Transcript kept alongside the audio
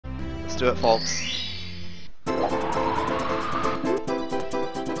Let's do it, folks.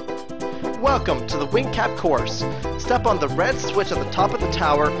 Welcome to the wing cap course. Step on the red switch at the top of the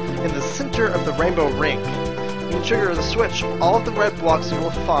tower in the center of the rainbow ring. When you trigger the switch, all of the red blocks you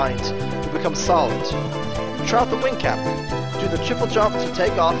will find will become solid. Try out the wing cap. Do the triple jump to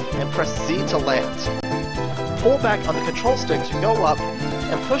take off and press Z to land. Pull back on the control stick to go up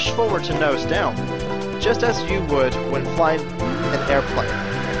and push forward to nose down, just as you would when flying an airplane.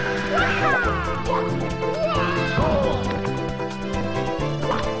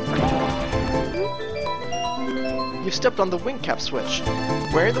 You've stepped on the wing cap switch.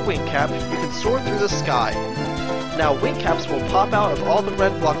 Wearing the wing cap, you can soar through the sky. Now wing caps will pop out of all the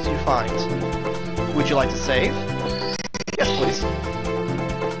red blocks you find. Would you like to save? Yes, please.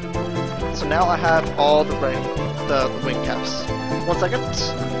 So now I have all the wing caps. 1 second.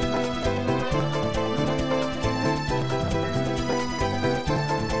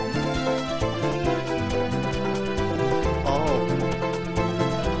 Oh.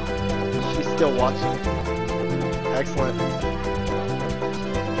 She's still watching. Excellent.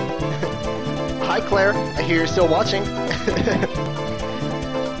 Hi Claire, I hear you're still watching.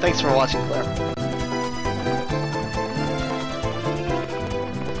 Thanks for watching, Claire.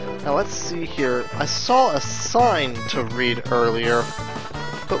 Now let's see here. I saw a sign to read earlier,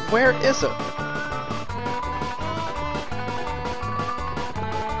 but where is it?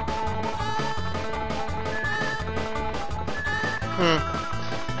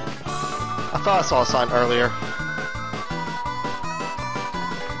 I thought I saw a sign earlier.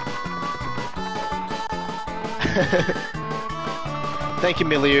 Thank you,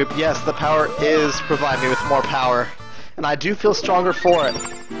 Milieu. Yes, the power is providing me with more power, and I do feel stronger for it.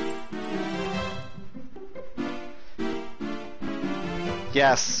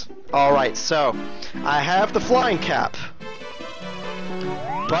 Yes. Alright, so I have the flying cap,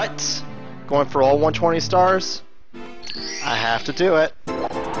 but going for all 120 stars, I have to do it.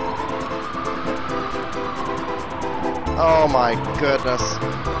 Oh my goodness.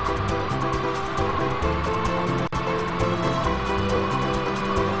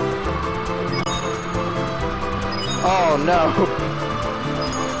 Oh no.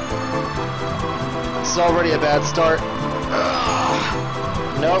 It's already a bad start.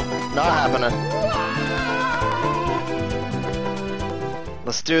 Ugh. Nope, not happening.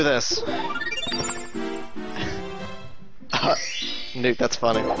 Let's do this. Newt, that's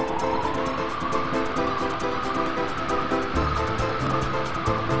funny.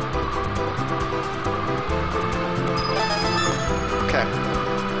 Okay.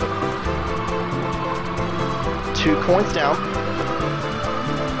 2 coins down.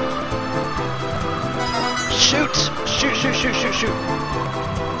 Shoot! Shoot, shoot, shoot, shoot, shoot!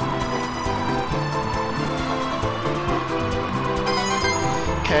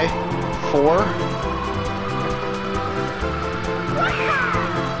 Okay, 4.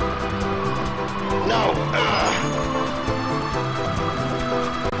 No!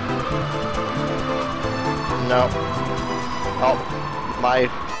 No. Oh, my...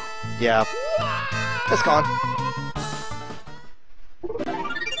 yeah. It's gone.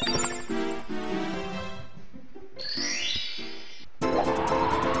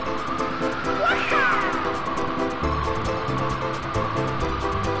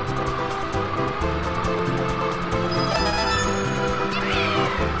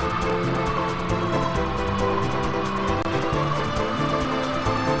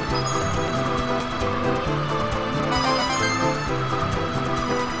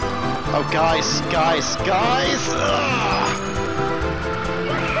 Oh, guys! Ugh.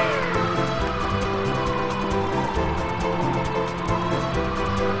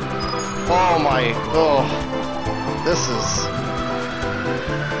 Oh my... oh. This is...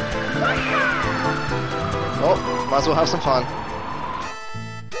 oh, might as well have some fun.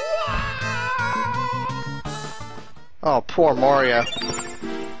 Oh, poor Mario.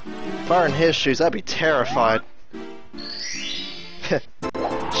 If I were in his shoes, I'd be terrified.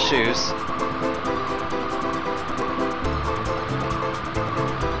 Shoes.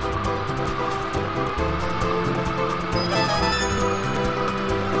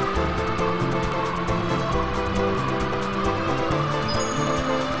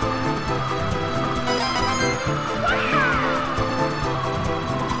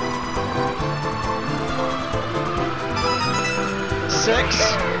 Six.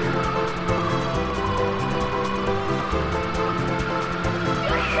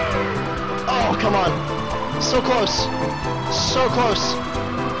 Oh, come on. So close. So close.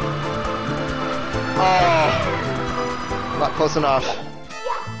 Oh. Not close enough.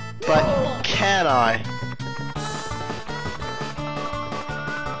 But can I?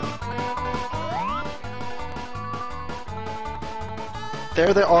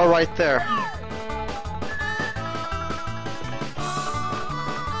 There they are right there.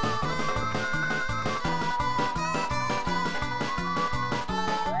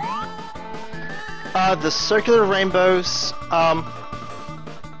 The circular rainbows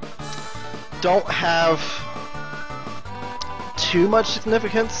don't have too much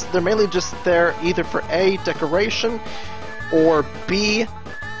significance. They're mainly just there either for A, decoration, or B,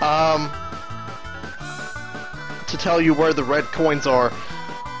 to tell you where the red coins are.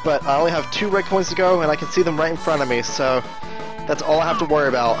 But I only have 2 red coins to go, and I can see them right in front of me, so that's all I have to worry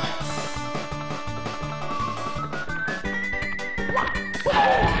about.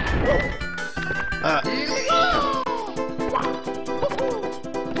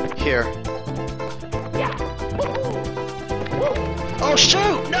 Here. Oh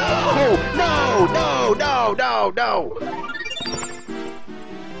shoot! No! No! No! No! No! No!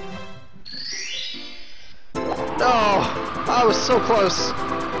 No! I was so close.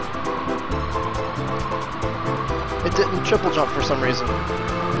 It didn't triple jump for some reason.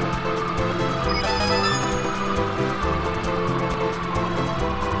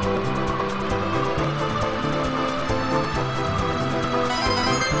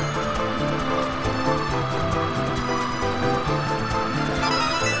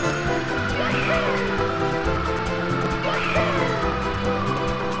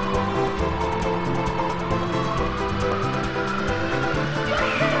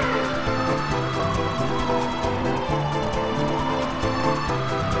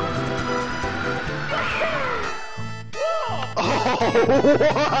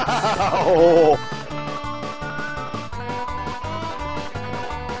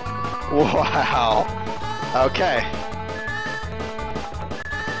 Wow! Wow! Okay.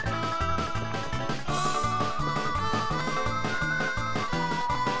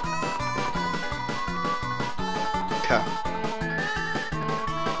 Okay.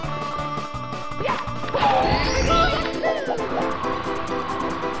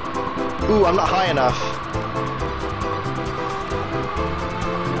 Ooh, I'm not high enough.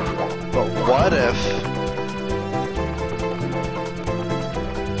 But what if...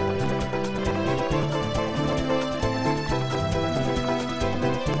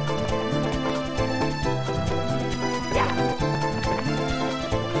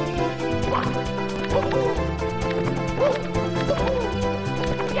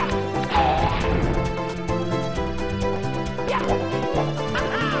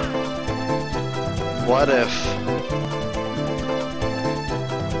 What if...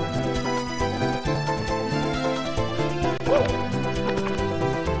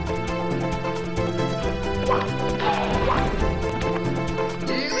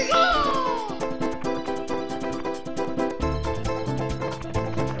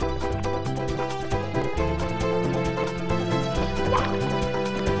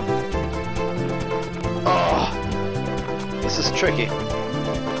 Oh, this is tricky.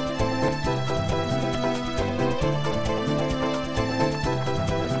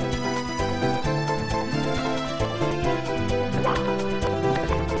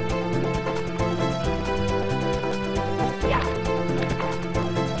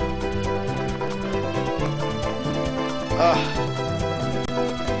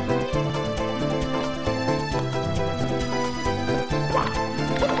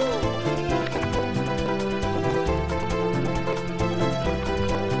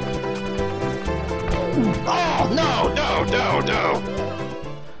 Oh, no, no, no, no!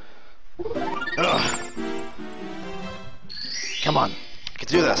 Ugh. Come on, I can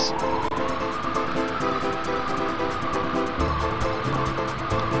do this.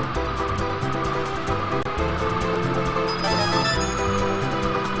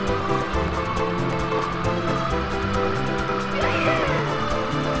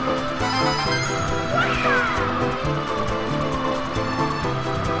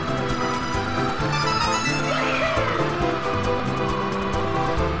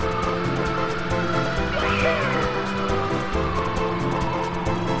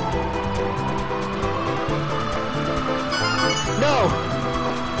 No!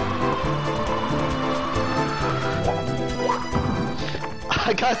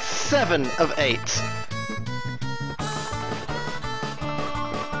 I got 7 of 8.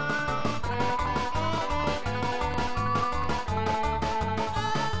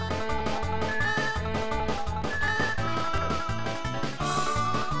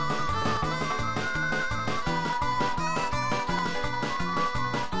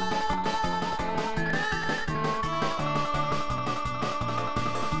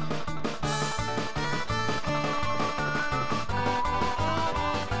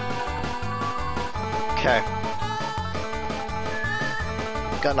 Okay.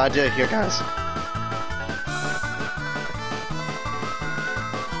 Got an idea here, guys.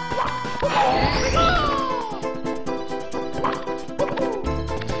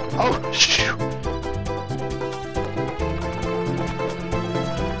 Oh, shoo!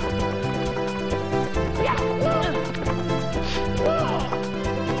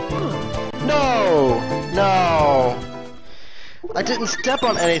 No! No! I didn't step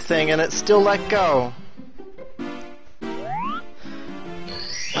on anything and it still let go.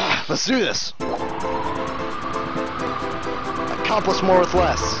 Let's do this! Accomplish more with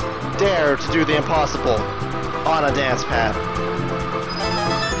less. Dare to do the impossible on a dance pad.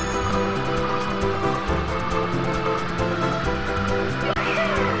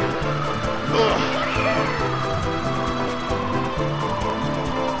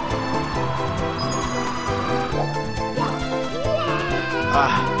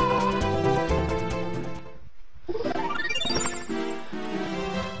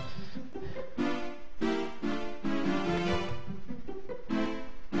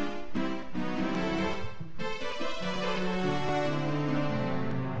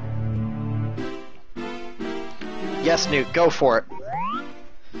 Yes, Newt, go for it.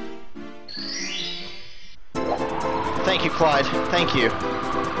 Thank you, Clyde. Thank you.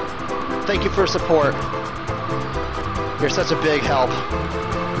 Thank you for support. You're such a big help.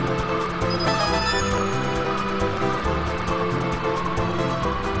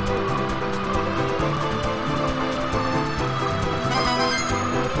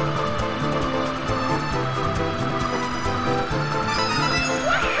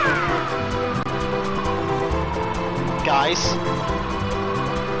 Guys.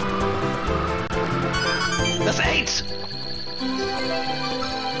 That's 8!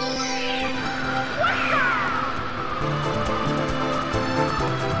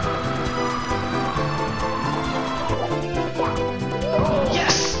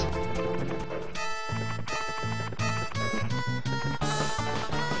 Yes!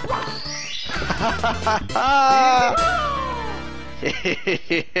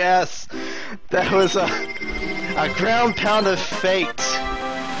 Yes! That was a ground pound of fate.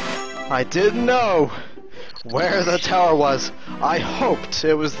 I didn't know where the tower was. I hoped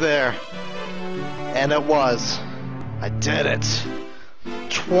it was there. And it was. I did it.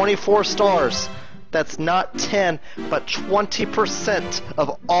 24 stars. That's not 10, but 20%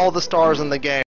 of all the stars in the game.